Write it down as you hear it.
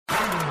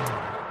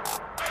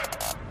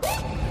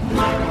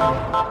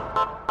Welcome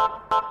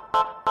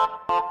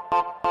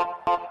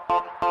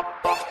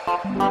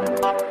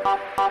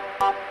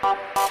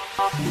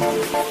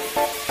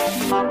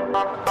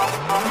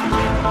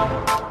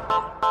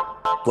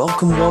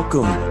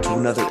to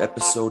another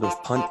episode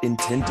of Punt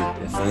Intended,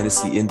 a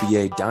fantasy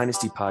NBA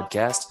dynasty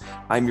podcast.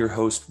 I'm your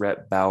host,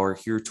 Rhett Bauer,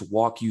 here to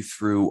walk you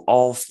through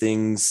all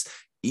things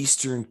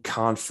Eastern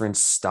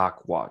Conference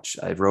Stock Watch.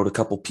 I wrote a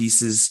couple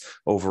pieces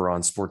over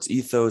on Sports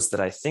Ethos that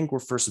I think were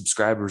for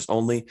subscribers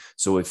only.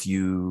 So if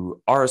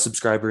you are a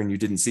subscriber and you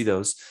didn't see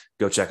those,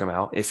 go check them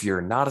out. If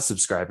you're not a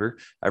subscriber,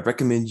 I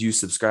recommend you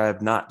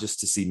subscribe not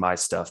just to see my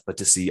stuff, but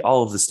to see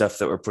all of the stuff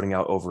that we're putting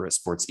out over at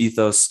Sports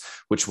Ethos,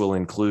 which will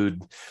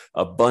include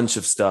a bunch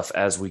of stuff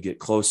as we get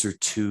closer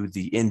to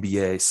the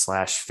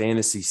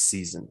NBA/fantasy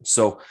season.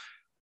 So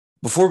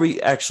before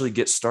we actually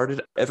get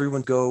started,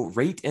 everyone go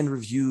rate and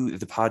review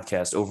the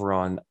podcast over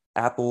on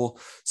Apple,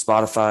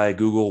 Spotify,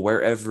 Google,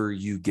 wherever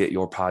you get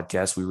your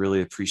podcast. We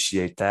really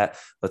appreciate that.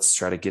 Let's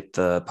try to get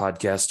the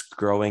podcast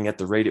growing at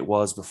the rate it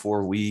was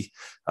before we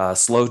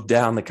slowed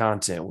down the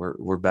content.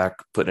 We're back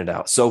putting it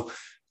out. So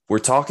we're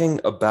talking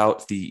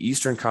about the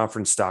Eastern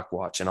Conference Stock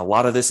Watch, and a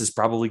lot of this is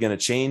probably going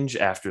to change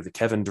after the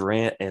Kevin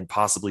Durant and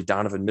possibly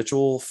Donovan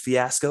Mitchell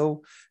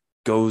fiasco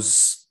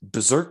goes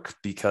berserk,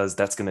 because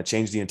that's going to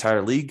change the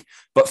entire league.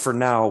 But for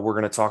now, we're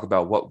going to talk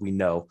about what we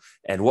know.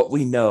 And what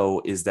we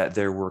know is that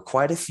there were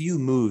quite a few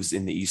moves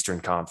in the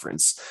Eastern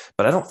Conference,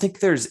 but I don't think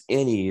there's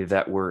any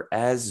that were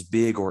as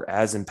big or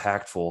as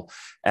impactful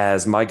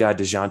as my guy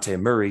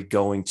DeJounte Murray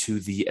going to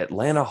the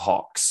Atlanta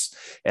Hawks.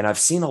 And I've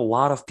seen a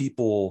lot of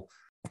people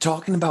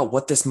talking about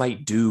what this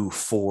might do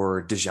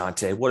for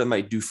DeJounte, what it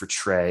might do for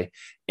Trae.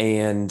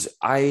 And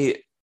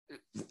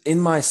in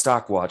my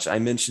stock watch, I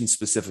mentioned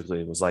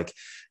specifically, it was like,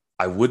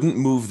 I wouldn't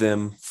move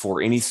them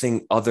for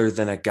anything other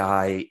than a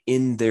guy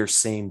in their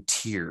same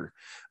tier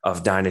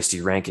of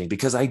dynasty ranking,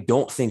 because I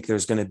don't think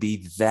there's going to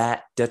be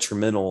that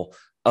detrimental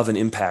of an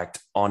impact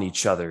on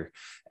each other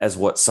as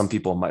what some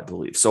people might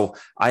believe. So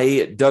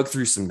I dug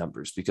through some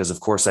numbers because,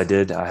 of course, I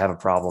did. I have a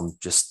problem.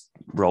 Just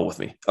roll with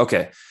me.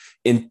 Okay.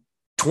 In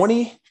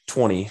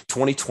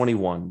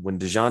 2021, when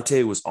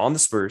DeJounte was on the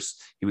Spurs,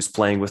 he was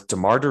playing with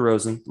DeMar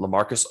DeRozan,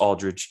 LaMarcus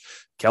Aldridge,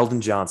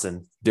 Keldon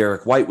Johnson.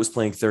 Derek White was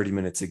playing 30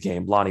 minutes a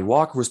game. Lonnie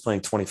Walker was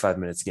playing 25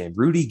 minutes a game.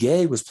 Rudy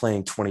Gay was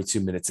playing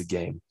 22 minutes a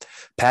game.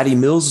 Patty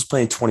Mills was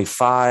playing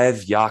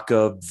 25.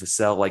 Jakob,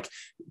 Vassell. Like,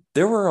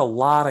 there were a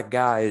lot of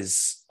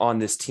guys on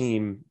this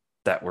team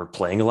that were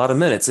playing a lot of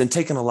minutes and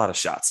taking a lot of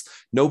shots.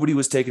 Nobody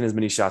was taking as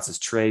many shots as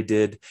Trae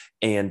did.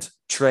 And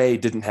Trae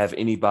didn't have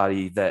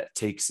anybody that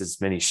takes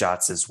as many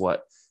shots as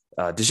what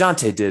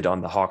DeJounte did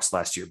on the Hawks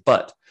last year.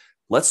 But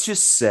let's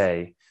just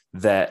say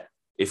that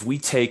if we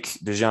take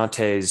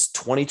DeJounte's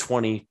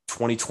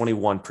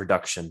 2020-2021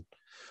 production,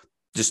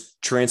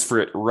 just transfer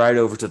it right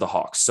over to the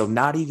Hawks. So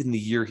not even the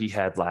year he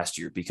had last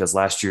year, because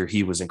last year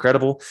he was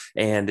incredible,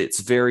 and it's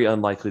very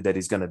unlikely that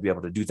he's going to be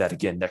able to do that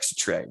again next to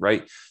Trae,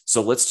 right?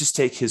 So let's just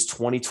take his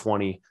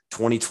 2020-2021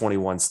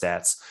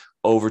 stats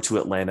over to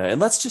Atlanta. And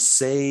let's just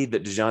say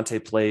that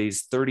DeJounte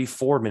plays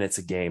 34 minutes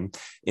a game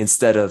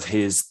instead of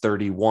his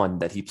 31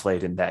 that he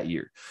played in that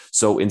year.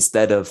 So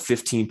instead of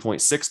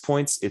 15.6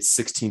 points, it's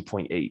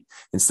 16.8.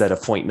 Instead of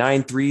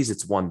 0.9 threes,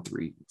 it's 1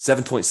 3.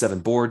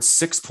 7.7 boards,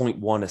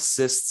 6.1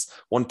 assists,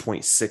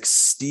 1.6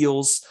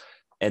 steals.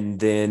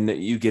 And then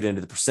you get into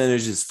the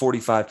percentages,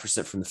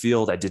 45% from the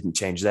field. I didn't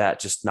change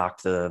that, just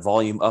knocked the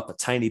volume up a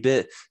tiny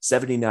bit.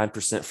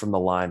 79% from the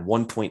line,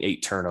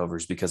 1.8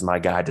 turnovers, because my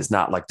guy does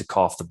not like to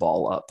cough the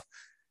ball up.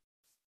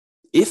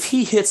 If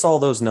he hits all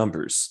those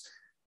numbers,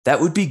 that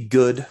would be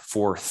good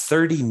for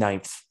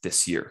 39th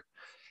this year.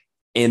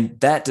 And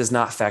that does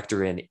not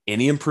factor in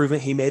any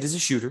improvement he made as a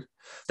shooter.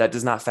 That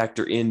does not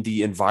factor in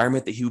the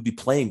environment that he would be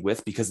playing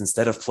with, because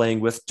instead of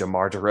playing with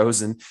DeMar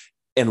DeRozan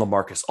and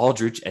LaMarcus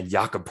Aldridge and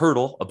Jakob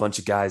Poeltl, a bunch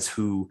of guys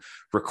who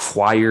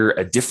require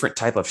a different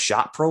type of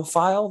shot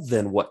profile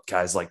than what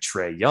guys like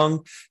Trae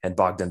Young and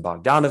Bogdan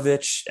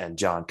Bogdanovic and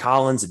John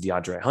Collins and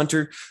DeAndre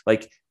Hunter,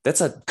 like,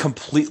 that's a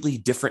completely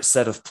different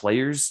set of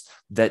players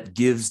that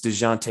gives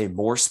DeJounte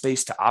more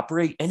space to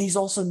operate. And he's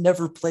also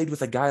never played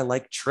with a guy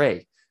like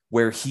Trae,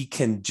 where he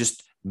can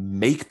just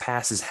make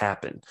passes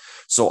happen.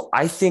 So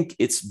I think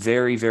it's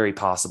very, very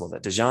possible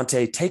that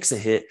DeJounte takes a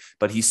hit,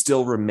 but he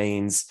still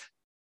remains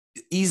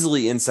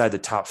easily inside the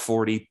top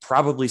 40,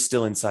 probably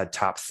still inside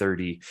top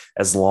 30,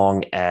 as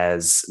long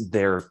as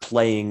they're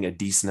playing a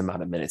decent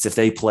amount of minutes. If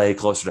they play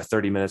closer to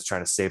 30 minutes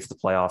trying to save for the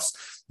playoffs,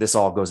 this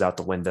all goes out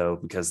the window,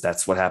 because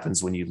that's what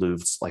happens when you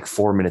lose like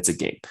 4 minutes a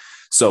game.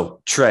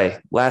 So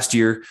Trae last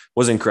year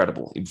was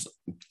incredible. He was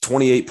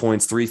 28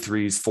 points, 3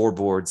 threes, 4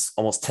 boards,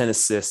 almost 10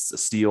 assists, a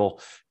steal.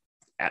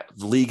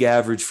 League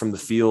average from the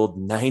field,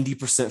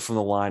 90% from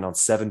the line on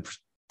 7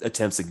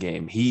 attempts a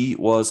game. He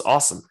was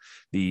awesome.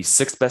 The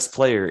 6th best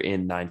player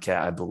in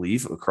 9-cat, I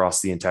believe, across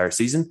the entire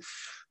season.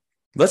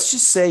 Let's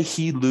just say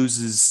he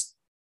loses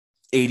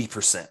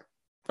 80%.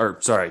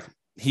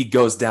 He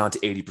goes down to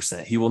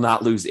 80%. He will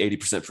not lose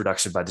 80%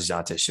 production by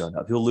DeJounte showing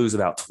up. He'll lose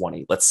about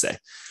 20, let's say.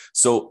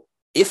 So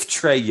If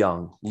Trae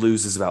Young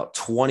loses about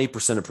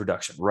 20% of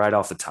production right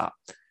off the top,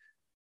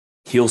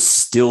 he'll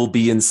still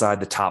be inside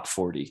the top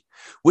 40,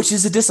 which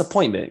is a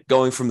disappointment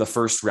going from the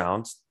first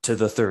round to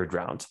the third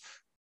round.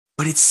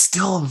 But it's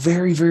still a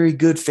very, very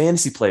good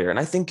fantasy player. And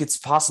I think it's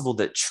possible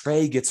that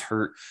Trae gets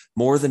hurt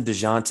more than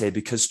DeJounte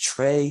because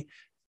Trae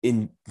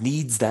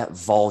needs that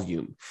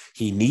volume.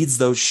 He needs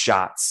those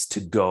shots to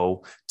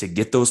go, to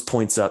get those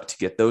points up, to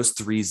get those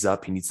threes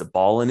up. He needs the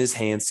ball in his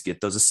hands to get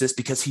those assists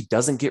because he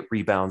doesn't get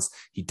rebounds.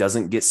 He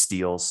doesn't get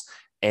steals.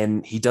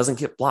 And he doesn't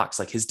get blocks.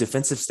 Like his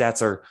defensive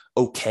stats are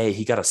okay.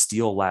 He got a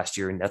steal last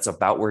year, and that's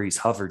about where he's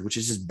hovered, which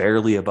is just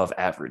barely above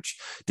average.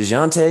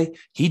 DeJounte,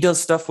 he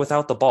does stuff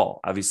without the ball.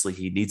 Obviously,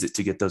 he needs it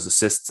to get those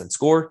assists and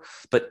score,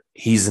 but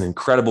he's an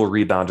incredible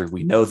rebounder.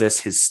 We know this.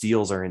 His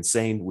steals are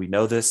insane. We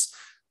know this.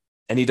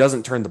 And he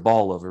doesn't turn the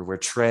ball over, where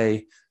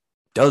Trae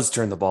does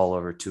turn the ball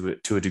over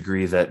to a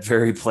degree that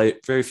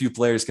very few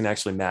players can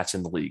actually match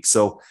in the league.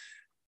 So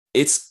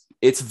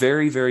it's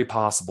very, very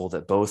possible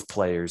that both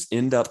players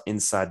end up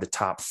inside the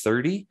top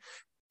 30.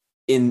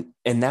 And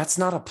that's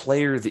not a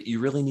player that you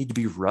really need to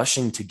be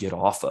rushing to get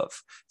off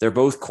of. They're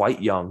both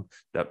quite young,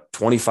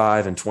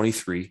 25 and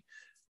 23.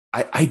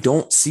 I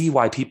don't see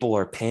why people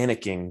are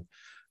panicking,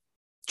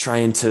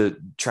 trying to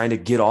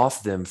get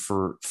off them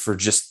for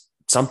just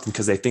something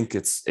because they think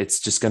it's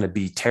just going to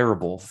be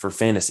terrible for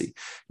fantasy.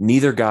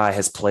 Neither guy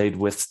has played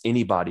with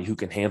anybody who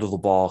can handle the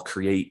ball,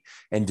 create,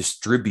 and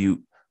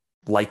distribute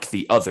like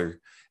the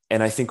other.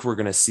 And I think we're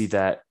going to see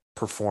that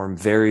perform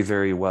very,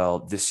 very well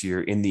this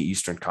year in the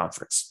Eastern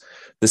Conference.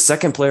 The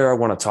second player I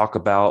want to talk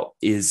about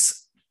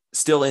is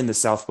still in the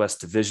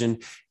Southwest Division.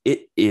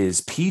 It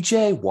is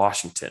PJ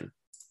Washington.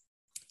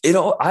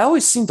 I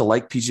always seem to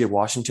like PJ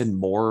Washington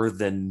more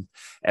than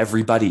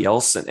everybody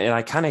else. And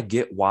I kind of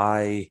get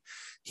why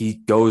he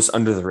goes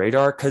under the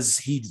radar because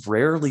he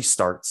rarely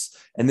starts.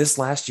 And this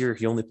last year,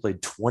 he only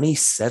played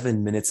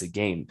 27 minutes a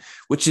game,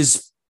 which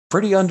is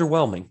pretty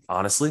underwhelming,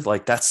 honestly.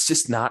 Like that's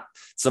just not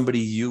somebody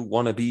you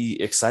want to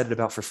be excited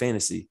about for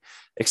fantasy,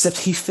 except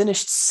he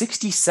finished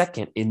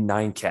 62nd in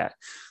 9-cat.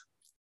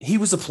 He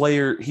was a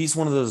player. He's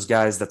one of those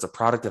guys that's a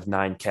product of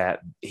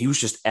 9-cat. He was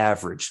just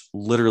average,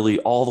 literally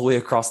all the way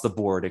across the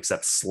board,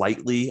 except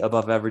slightly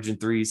above average in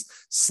threes,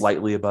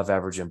 slightly above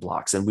average in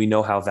blocks. And we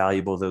know how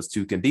valuable those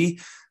two can be.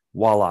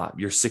 Voila,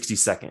 you're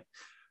 62nd.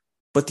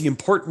 But the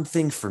important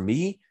thing for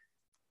me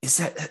is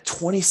that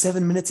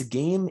 27 minutes a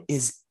game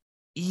is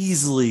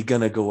easily going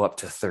to go up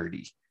to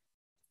 30,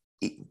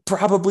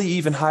 probably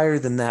even higher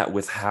than that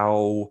with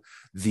how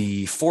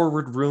the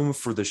forward room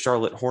for the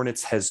Charlotte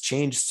Hornets has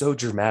changed so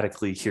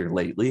dramatically here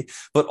lately,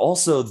 but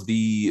also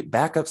the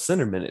backup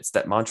center minutes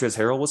that Montrezl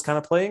Harrell was kind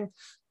of playing.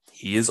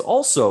 He is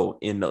also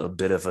in a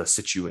bit of a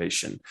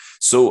situation.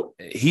 So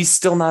he's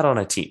still not on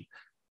a team.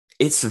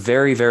 It's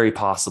very, very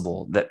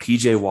possible that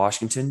PJ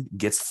Washington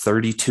gets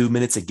 32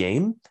 minutes a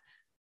game.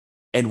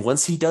 And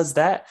once he does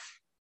that,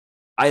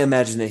 I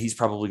imagine that he's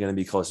probably going to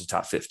be close to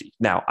top 50.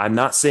 Now, I'm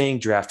not saying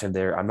draft him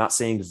there. I'm not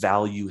saying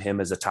value him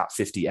as a top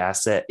 50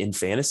 asset in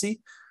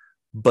fantasy,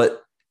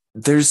 but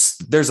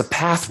there's a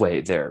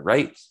pathway there,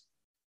 right?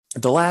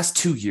 The last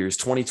 2 years,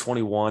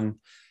 2021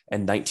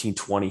 and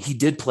 1920, he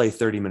did play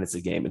 30 minutes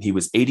a game and he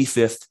was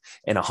 85th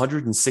and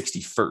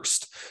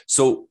 161st.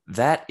 So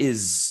that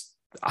is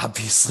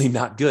obviously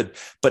not good,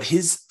 but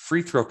his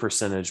free throw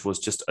percentage was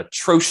just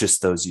atrocious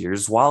those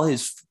years, while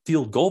his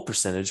field goal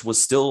percentage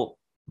was still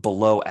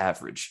below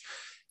average.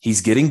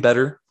 He's getting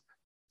better.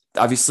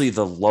 Obviously,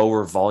 the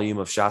lower volume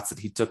of shots that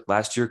he took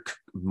last year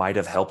might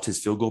have helped his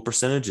field goal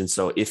percentage. And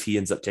so if he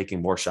ends up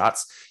taking more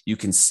shots, you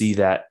can see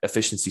that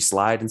efficiency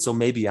slide. And so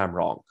maybe I'm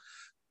wrong,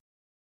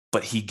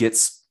 but he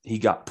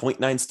got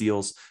 0.9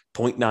 steals,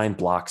 0.9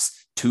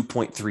 blocks,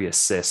 2.3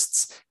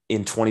 assists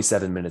in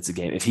 27 minutes a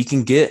game. If he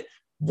can get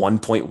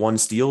 1.1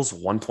 steals,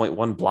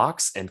 1.1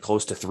 blocks, and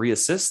close to 3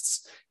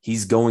 assists,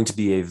 he's going to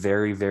be a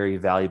very, very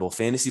valuable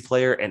fantasy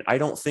player. And I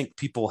don't think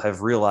people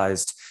have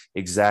realized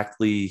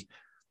exactly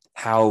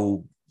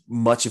how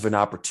much of an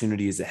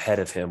opportunity is ahead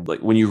of him.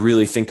 Like when you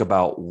really think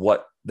about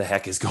what the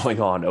heck is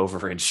going on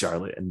over in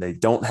Charlotte, and they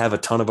don't have a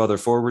ton of other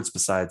forwards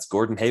besides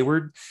Gordon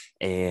Hayward.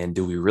 And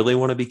do we really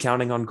want to be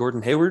counting on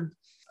Gordon Hayward?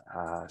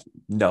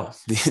 No,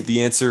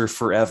 the answer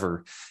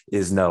forever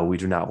is no. We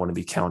do not want to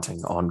be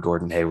counting on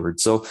Gordon Hayward.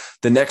 So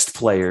the next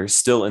player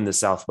still in the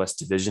Southwest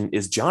Division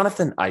is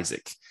Jonathan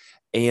Isaac.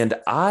 And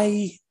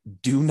I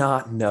do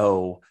not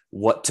know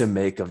what to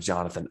make of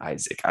Jonathan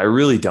Isaac. I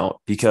really don't,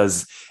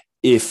 because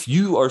if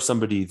you are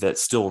somebody that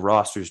still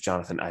rosters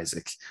Jonathan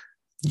Isaac,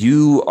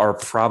 you are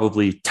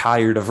probably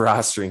tired of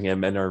rostering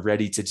him and are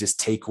ready to just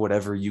take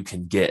whatever you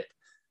can get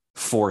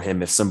for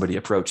him if somebody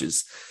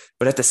approaches.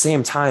 But at the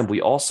same time, we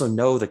also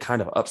know the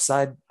kind of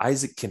upside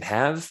Isaac can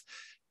have.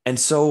 And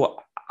so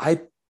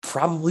I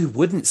probably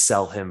wouldn't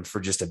sell him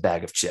for just a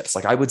bag of chips.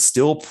 Like I would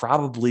still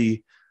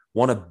probably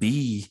want to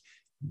be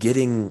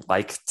getting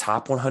like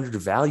top 100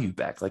 value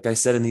back. Like I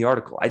said in the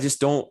article, I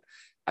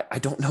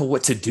don't know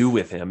what to do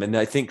with him. And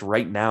I think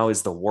right now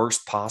is the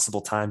worst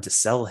possible time to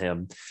sell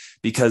him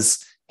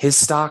because his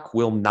stock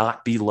will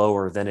not be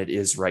lower than it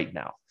is right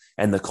now.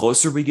 And the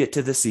closer we get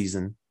to the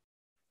season,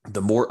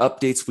 the more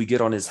updates we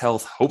get on his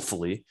health,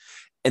 hopefully,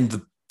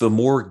 and the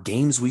more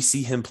games we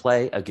see him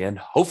play, again,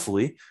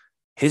 hopefully,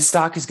 his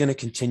stock is going to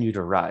continue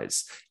to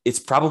rise. It's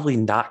probably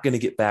not going to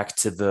get back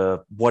to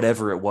the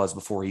whatever it was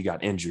before he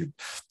got injured,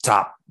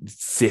 top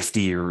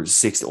 50 or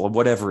 60 or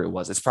whatever it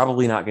was. It's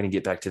probably not going to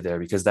get back to there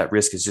because that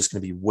risk is just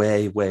going to be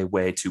way, way,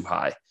 way too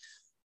high.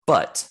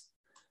 But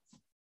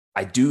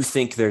I do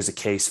think there's a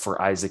case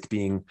for Isaac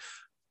being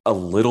a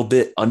little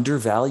bit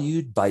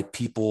undervalued by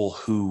people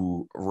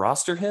who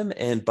roster him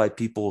and by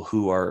people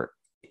who are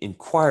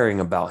inquiring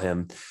about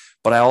him.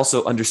 But I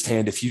also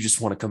understand if you just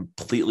want to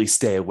completely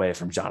stay away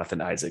from Jonathan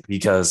Isaac,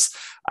 because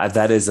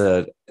that is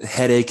a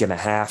headache and a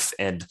half.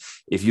 And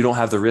if you don't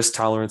have the risk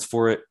tolerance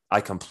for it, I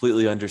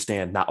completely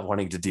understand not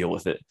wanting to deal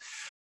with it.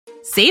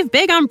 Save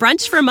big on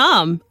brunch for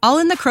mom, all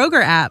in the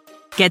Kroger app.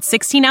 Get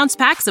 16-ounce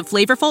packs of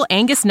flavorful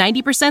Angus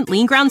 90%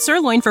 lean ground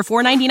sirloin for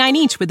 $4.99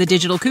 each with a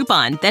digital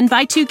coupon. Then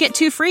buy 2, get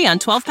 2 free on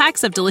 12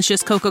 packs of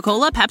delicious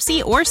Coca-Cola,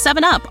 Pepsi, or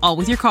 7-Up, all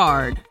with your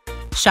card.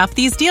 Shop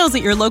these deals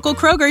at your local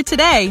Kroger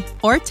today,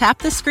 or tap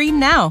the screen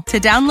now to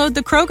download the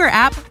Kroger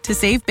app to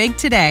save big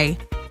today.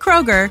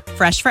 Kroger,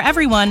 fresh for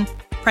everyone.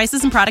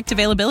 Prices and product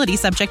availability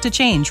subject to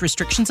change.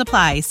 Restrictions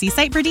apply. See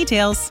site for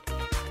details.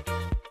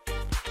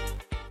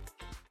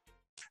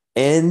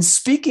 And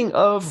speaking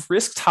of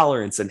risk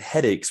tolerance and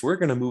headaches, we're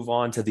going to move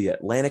on to the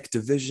Atlantic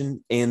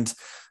Division. And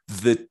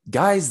the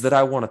guys that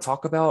I want to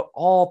talk about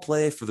all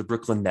play for the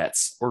Brooklyn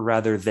Nets, or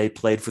rather, they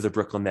played for the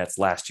Brooklyn Nets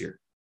last year.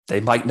 They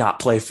might not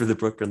play for the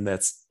Brooklyn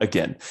Nets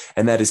again.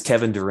 And that is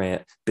Kevin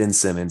Durant, Ben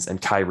Simmons,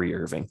 and Kyrie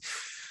Irving.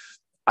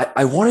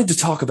 I wanted to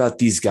talk about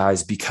these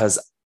guys because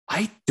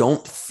I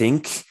don't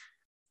think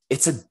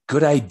it's a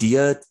good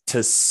idea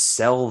to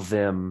sell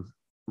them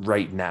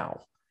right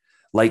now.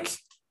 Like,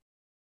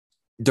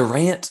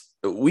 Durant,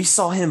 we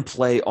saw him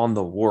play on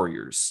the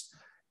Warriors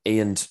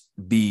and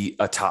be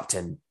a top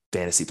 10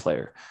 fantasy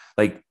player.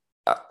 Like,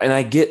 and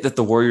I get that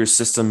the Warriors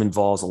system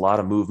involves a lot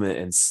of movement,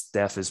 and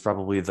Steph is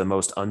probably the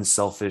most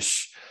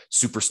unselfish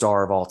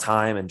superstar of all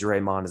time. And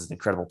Draymond is an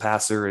incredible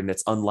passer, and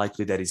it's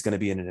unlikely that he's going to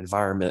be in an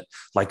environment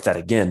like that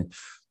again.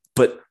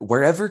 But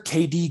wherever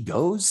KD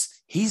goes,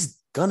 he's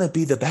going to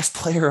be the best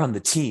player on the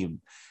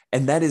team.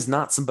 And that is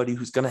not somebody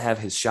who's going to have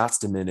his shots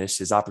diminished,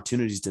 his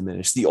opportunities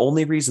diminished. The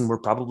only reason we're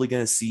probably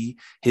going to see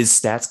his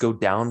stats go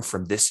down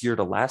from this year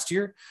to last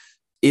year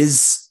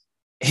is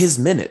his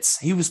minutes.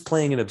 He was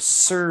playing an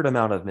absurd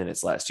amount of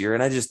minutes last year,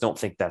 and I just don't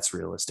think that's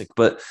realistic.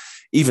 But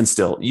even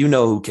still, you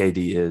know who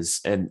KD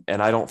is, and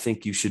I don't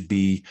think you should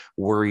be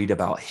worried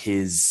about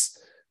his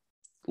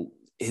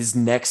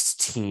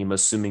next team,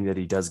 assuming that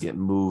he does get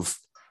moved.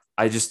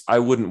 I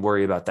wouldn't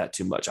worry about that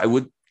too much. I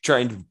would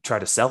try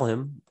to sell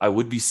him. I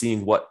would be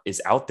seeing what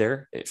is out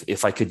there.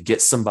 If I could get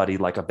somebody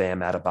like a Bam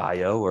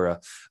Adebayo or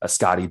a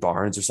Scotty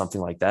Barnes or something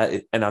like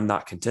that, and I'm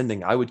not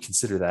contending, I would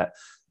consider that,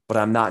 but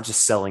I'm not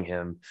just selling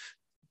him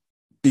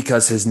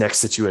because his next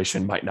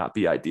situation might not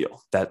be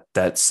ideal.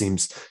 That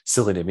seems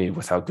silly to me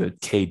with how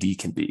good KD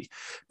can be.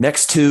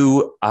 Next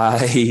two,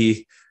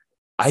 I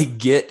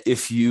get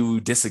if you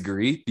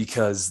disagree,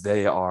 because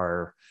they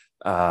are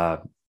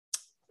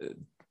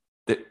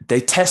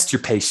they test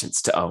your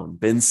patience to own,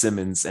 Ben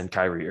Simmons and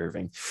Kyrie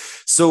Irving.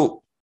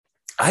 So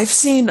I've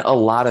seen a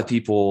lot of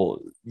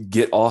people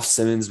get off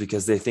Simmons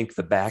because they think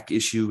the back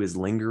issue is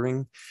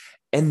lingering.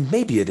 And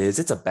maybe it is.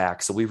 It's a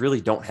back, so we really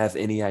don't have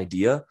any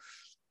idea.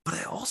 But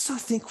I also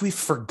think we've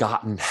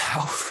forgotten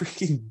how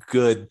freaking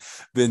good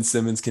Ben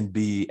Simmons can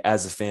be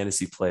as a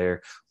fantasy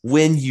player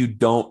when you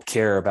don't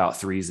care about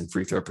threes and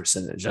free throw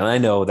percentage. And I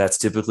know that's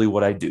typically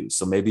what I do,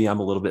 so maybe I'm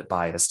a little bit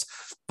biased.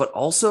 But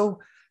also,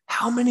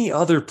 how many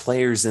other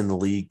players in the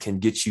league can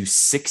get you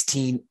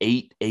 16,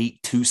 8,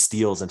 2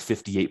 steals and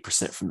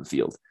 58% from the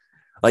field?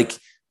 Like,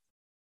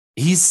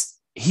 he's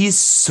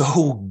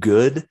so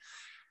good.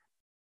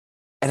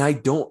 And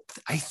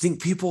I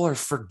think people are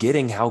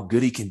forgetting how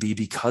good he can be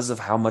because of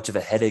how much of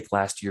a headache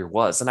last year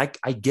was. And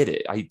I get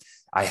it. I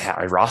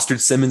rostered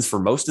Simmons for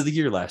most of the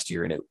year last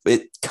year, and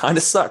it kind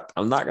of sucked.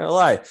 I'm not going to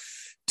lie.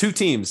 2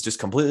 teams just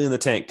completely in the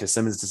tank because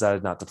Simmons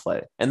decided not to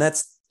play. And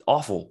that's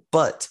awful.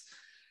 But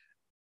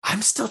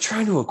I'm still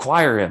trying to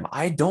acquire him.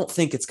 I don't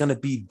think it's going to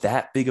be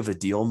that big of a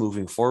deal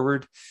moving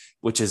forward,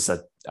 which is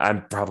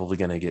I'm probably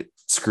going to get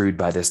screwed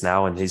by this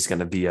now. And he's going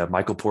to be a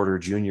Michael Porter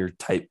Jr.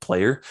 type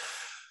player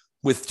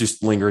with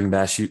just lingering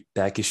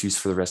back issues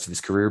for the rest of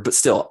his career. But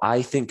still,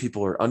 I think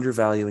people are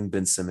undervaluing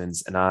Ben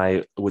Simmons, and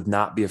I would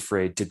not be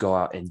afraid to go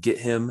out and get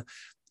him.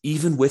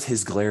 Even with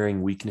his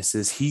glaring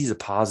weaknesses, he's a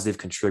positive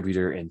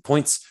contributor in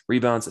points,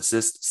 rebounds,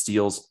 assists,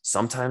 steals,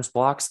 sometimes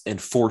blocks,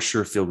 and for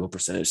sure field goal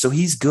percentage. So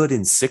he's good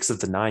in 6 of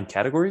the 9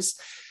 categories.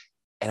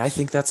 And I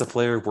think that's a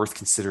player worth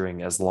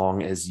considering as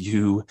long as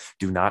you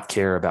do not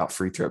care about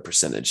free throw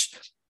percentage.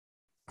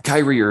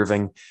 Kyrie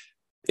Irving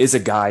is a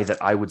guy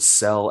that I would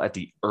sell at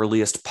the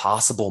earliest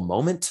possible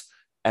moment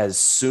as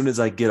soon as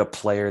I get a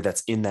player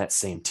that's in that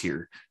same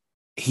tier.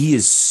 He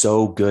is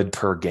so good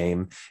per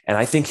game. And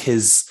I think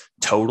his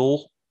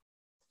total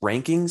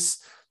rankings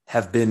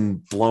have been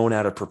blown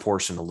out of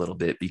proportion a little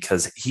bit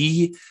because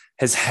he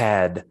has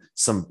had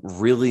some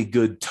really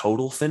good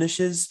total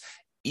finishes,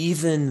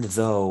 even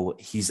though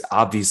he's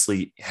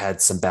obviously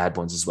had some bad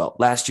ones as well.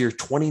 Last year,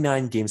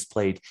 29 games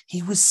played,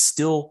 he was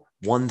still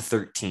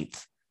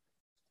 113th.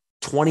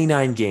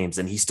 29 games,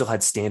 and he still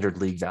had standard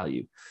league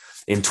value.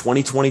 In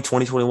 2020,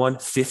 2021,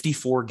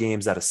 54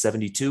 games out of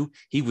 72,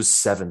 he was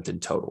 7th in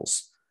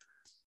totals.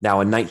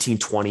 Now in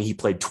 1920, he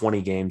played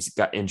 20 games,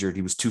 got injured.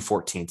 He was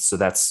 214th. So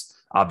that's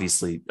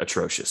obviously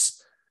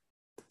atrocious.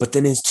 But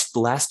then in the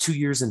last 2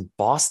 years in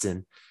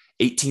Boston,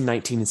 18,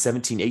 19, and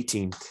 17,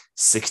 18,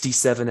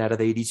 67 out of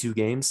 82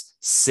 games,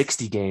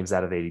 60 games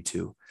out of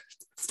 82,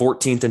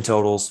 14th in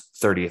totals,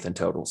 30th in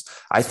totals.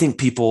 I think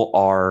people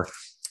are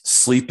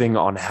sleeping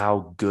on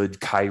how good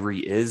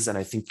Kyrie is. And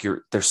I think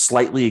they're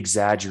slightly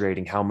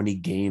exaggerating how many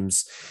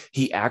games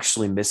he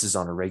actually misses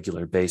on a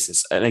regular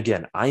basis. And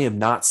again, I am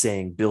not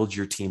saying build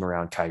your team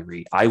around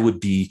Kyrie. I would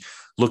be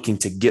looking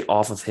to get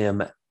off of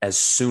him as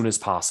soon as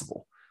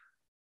possible,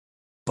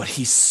 but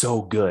he's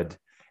so good.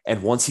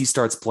 And once he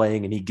starts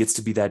playing and he gets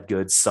to be that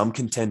good, some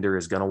contender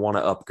is going to want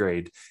to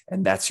upgrade,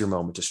 and that's your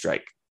moment to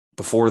strike.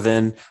 Before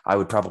then, I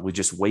would probably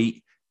just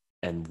wait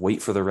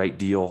for the right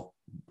deal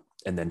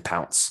and then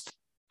pounce.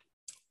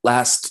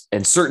 Last,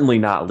 and certainly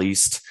not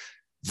least,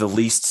 the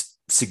least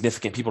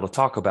significant people to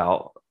talk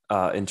about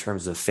in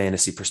terms of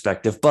fantasy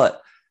perspective,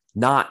 but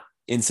not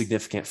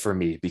insignificant for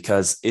me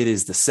because it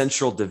is the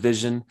Central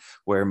Division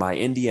where my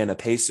Indiana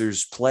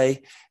Pacers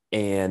play.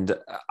 And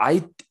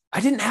I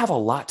didn't have a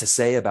lot to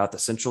say about the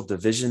Central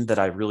Division that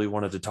I really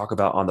wanted to talk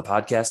about on the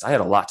podcast. I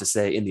had a lot to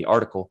say in the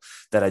article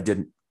that I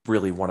didn't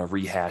really want to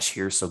rehash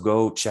here. So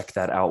go check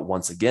that out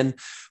once again.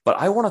 But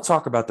I want to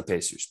talk about the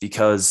Pacers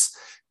because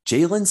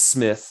Jalen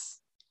Smith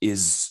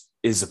is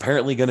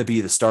apparently going to be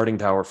the starting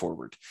power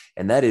forward.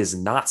 And that is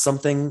not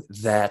something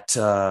that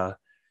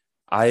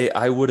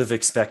I would have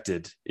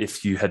expected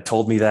if you had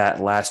told me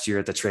that last year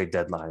at the trade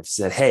deadline. If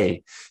you said,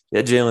 hey,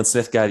 that Jalen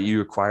Smith guy that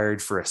you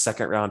acquired for a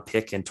second round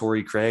pick and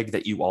Torrey Craig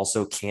that you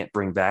also can't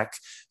bring back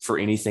for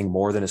anything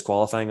more than his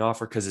qualifying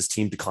offer because his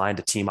team declined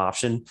a team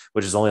option,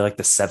 which is only like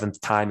the 7th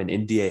time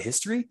in NBA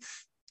history.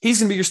 He's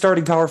going to be your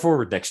starting power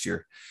forward next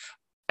year.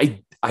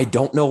 I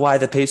don't know why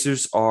the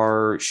Pacers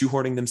are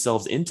shoehorning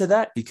themselves into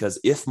that, because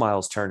if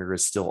Miles Turner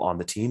is still on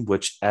the team,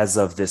 which as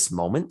of this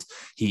moment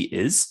he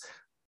is,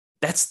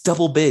 that's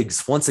double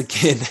bigs once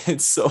again.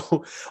 And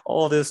so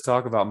all this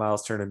talk about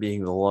Miles Turner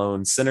being the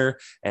lone center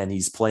and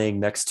he's playing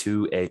next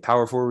to a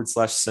power forward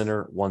 /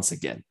 center once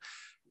again.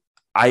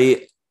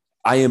 I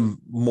am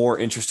more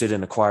interested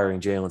in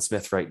acquiring Jalen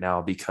Smith right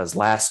now because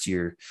last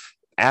year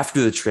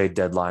after the trade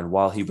deadline,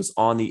 while he was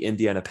on the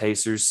Indiana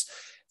Pacers,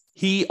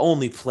 he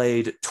only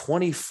played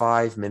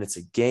 25 minutes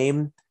a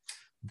game,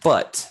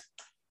 but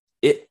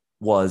it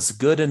was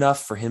good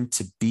enough for him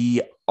to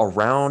be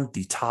around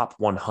the top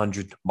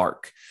 100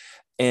 mark.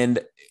 And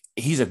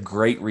he's a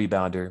great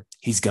rebounder.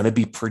 He's going to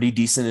be pretty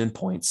decent in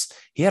points.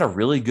 He had a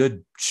really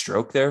good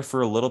stroke there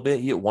for a little bit.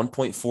 He had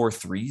 1.4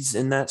 threes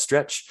in that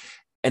stretch,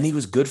 and he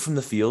was good from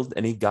the field,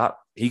 and he got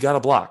a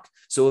block.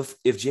 So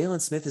if Jalen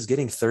Smith is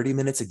getting 30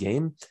 minutes a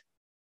game,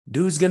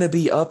 dude's going to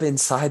be up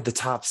inside the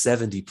top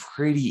 70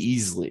 pretty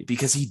easily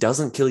because he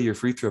doesn't kill your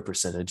free throw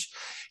percentage.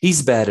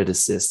 He's bad at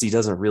assists. He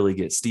doesn't really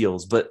get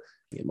steals, but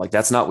like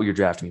that's not what you're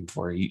drafting him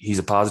for. He's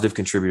a positive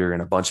contributor in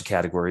a bunch of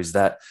categories.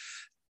 That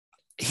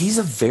he's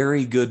a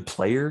very good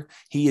player.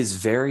 He is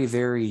very,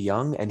 very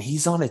young, and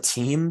he's on a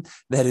team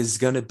that is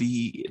going to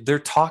be, they're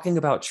talking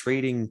about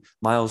trading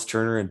Miles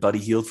Turner and Buddy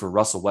Hield for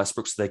Russell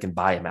Westbrook so they can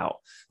buy him out.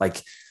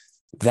 Like,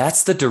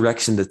 that's the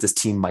direction that this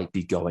team might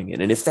be going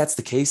in. And if that's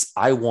the case,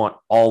 I want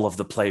all of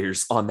the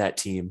players on that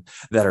team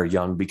that are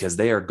young because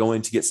they are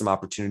going to get some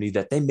opportunity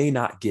that they may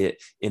not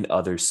get in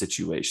other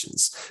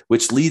situations,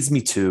 which leads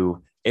me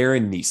to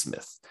Aaron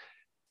Nesmith.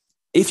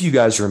 If you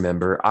guys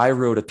remember, I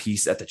wrote a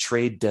piece at the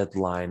trade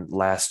deadline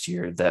last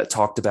year that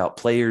talked about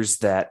players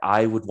that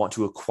I would want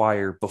to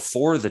acquire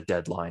before the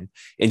deadline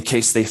in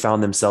case they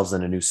found themselves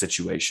in a new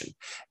situation.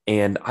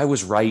 And I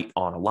was right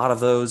on a lot of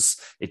those.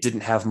 It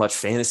didn't have much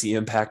fantasy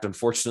impact,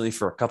 unfortunately,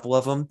 for a couple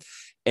of them.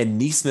 And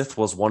Nesmith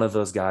was one of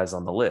those guys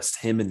on the list,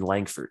 him and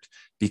Langford,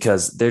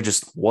 because there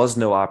just was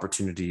no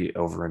opportunity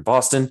over in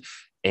Boston.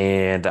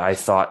 And I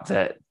thought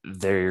that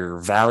their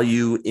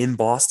value in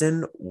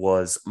Boston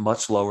was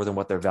much lower than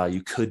what their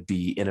value could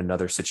be in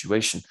another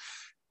situation.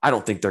 I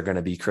don't think they're going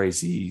to be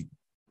crazy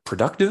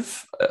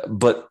productive,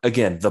 but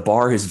again, the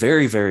bar is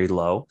very, very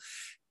low.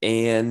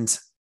 And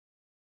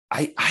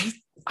I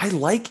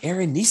like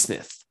Aaron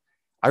Nesmith.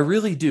 I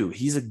really do.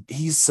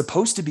 He's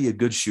supposed to be a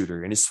good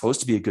shooter and is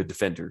supposed to be a good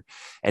defender.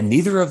 And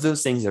neither of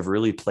those things have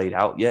really played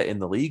out yet in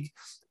the league.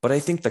 But I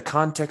think the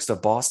context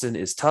of Boston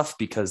is tough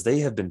because they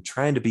have been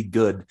trying to be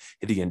good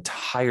the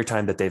entire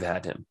time that they've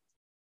had him.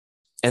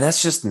 And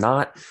that's just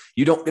not,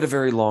 you don't get a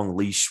very long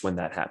leash when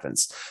that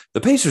happens.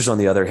 The Pacers, on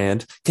the other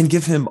hand, can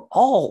give him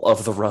all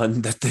of the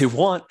run that they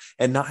want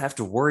and not have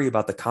to worry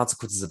about the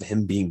consequences of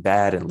him being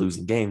bad and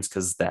losing games,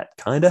 because that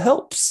kind of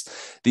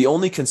helps. The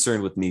only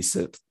concern with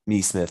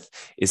Nesmith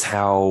is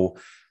how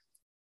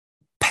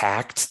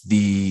packed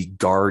the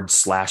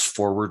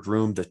guard/forward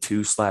room, the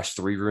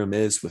 2/3 room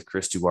is, with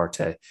Chris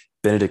Duarte,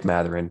 Bennedict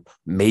Mathurin,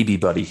 maybe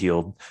Buddy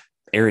Hield,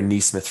 Aaron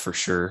Nesmith for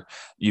sure.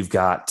 You've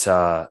got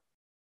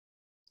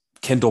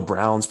Kendall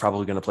Brown's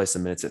probably going to play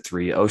some minutes at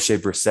 3. O'Shea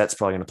Brissett's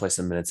probably going to play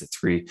some minutes at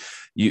 3.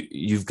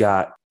 You've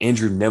got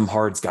Andrew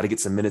Nembhard's got to get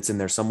some minutes in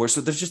there somewhere.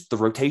 So there's just, the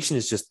rotation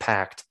is just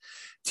packed.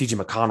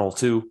 TJ McConnell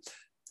too.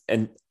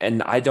 And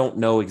I don't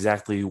know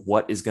exactly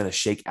what is going to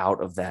shake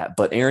out of that,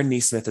 but Aaron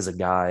Nesmith is a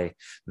guy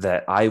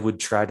that I would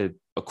try to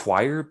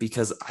acquire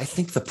because I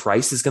think the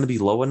price is going to be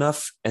low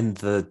enough and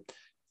the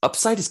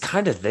upside is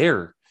kind of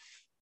there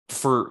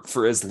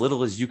for as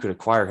little as you could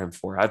acquire him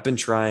for. I've been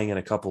trying in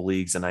a couple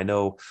leagues, and I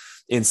know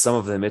in some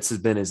of them it's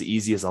been as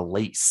easy as a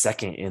late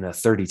second in a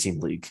 30-team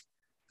league.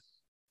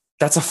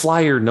 That's a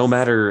flyer no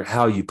matter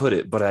how you put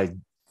it, but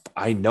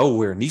I know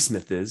where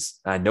Nesmith is.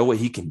 I know what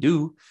he can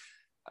do.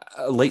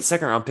 A late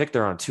second round pick,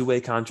 they're on a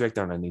 2-way contract,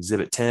 they're on an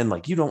exhibit 10.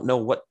 Like, you don't know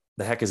what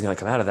the heck is going to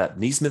come out of that.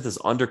 Nesmith is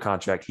under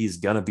contract. He's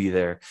going to be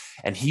there.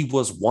 And he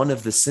was one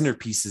of the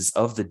centerpieces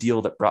of the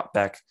deal that brought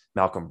back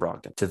Malcolm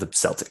Brogdon to the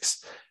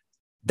Celtics.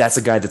 That's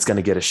a guy that's going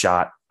to get a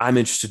shot. I'm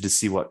interested to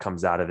see what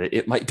comes out of it.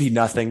 It might be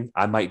nothing.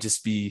 I might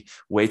just be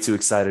way too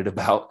excited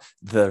about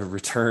the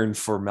return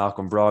for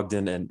Malcolm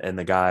Brogdon and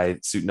the guy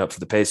suiting up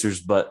for the Pacers.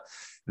 But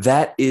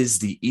that is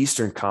the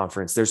Eastern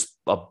Conference. There's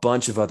a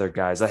bunch of other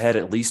guys. I had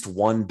at least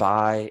one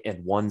buy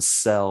and one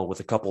sell with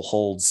a couple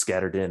holds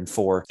scattered in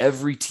for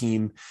every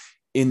team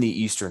in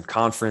the Eastern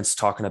Conference,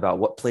 talking about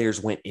what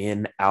players went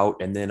in, out,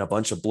 and then a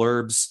bunch of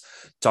blurbs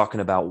talking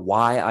about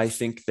why I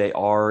think they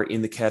are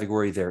in the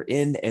category they're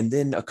in, and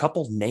then a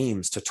couple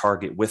names to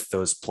target with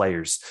those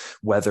players,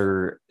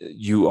 whether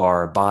you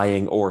are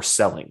buying or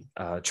selling,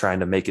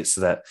 trying to make it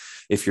so that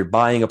if you're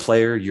buying a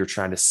player, you're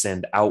trying to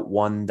send out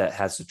one that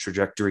has a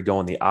trajectory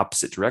going the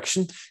opposite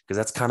direction, because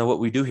that's kind of what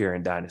we do here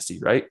in Dynasty,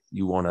 right?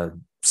 You want to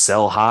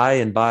sell high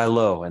and buy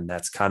low, and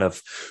that's kind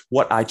of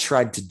what I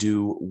tried to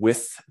do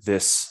with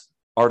this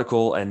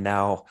article and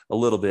now a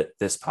little bit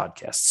this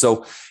podcast.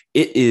 So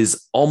it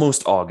is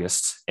almost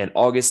August, and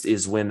August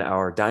is when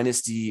our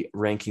dynasty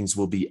rankings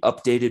will be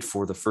updated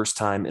for the first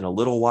time in a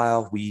little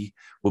while. We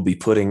will be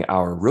putting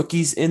our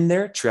rookies in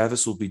there.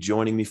 Travis will be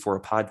joining me for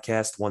a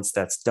podcast once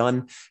that's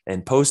done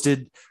and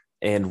posted,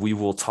 and we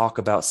will talk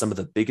about some of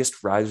the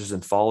biggest risers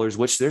and fallers,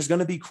 which there's going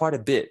to be quite a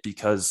bit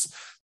because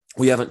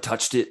we haven't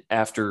touched it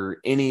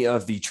after any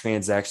of the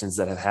transactions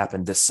that have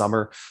happened this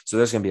summer. So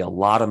there's going to be a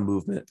lot of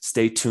movement.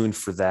 Stay tuned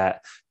for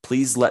that.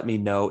 Please let me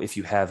know if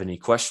you have any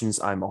questions.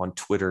 I'm on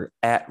Twitter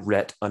at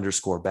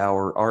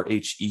Rhett_Bauer,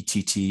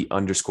 RHETT_BAUER.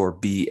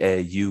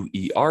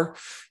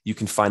 You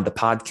can find the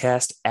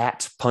podcast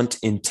at Punt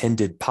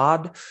Intended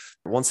Pod.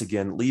 Once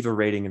again, leave a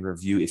rating and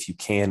review if you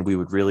can. We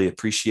would really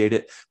appreciate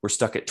it. We're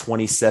stuck at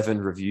 27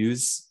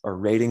 reviews, or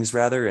ratings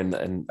rather,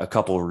 and a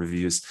couple of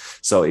reviews.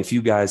 So if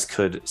you guys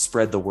could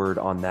spread the word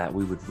on that,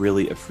 we would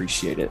really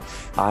appreciate it.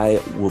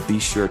 I will be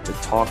sure to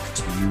talk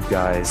to you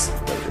guys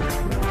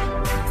later.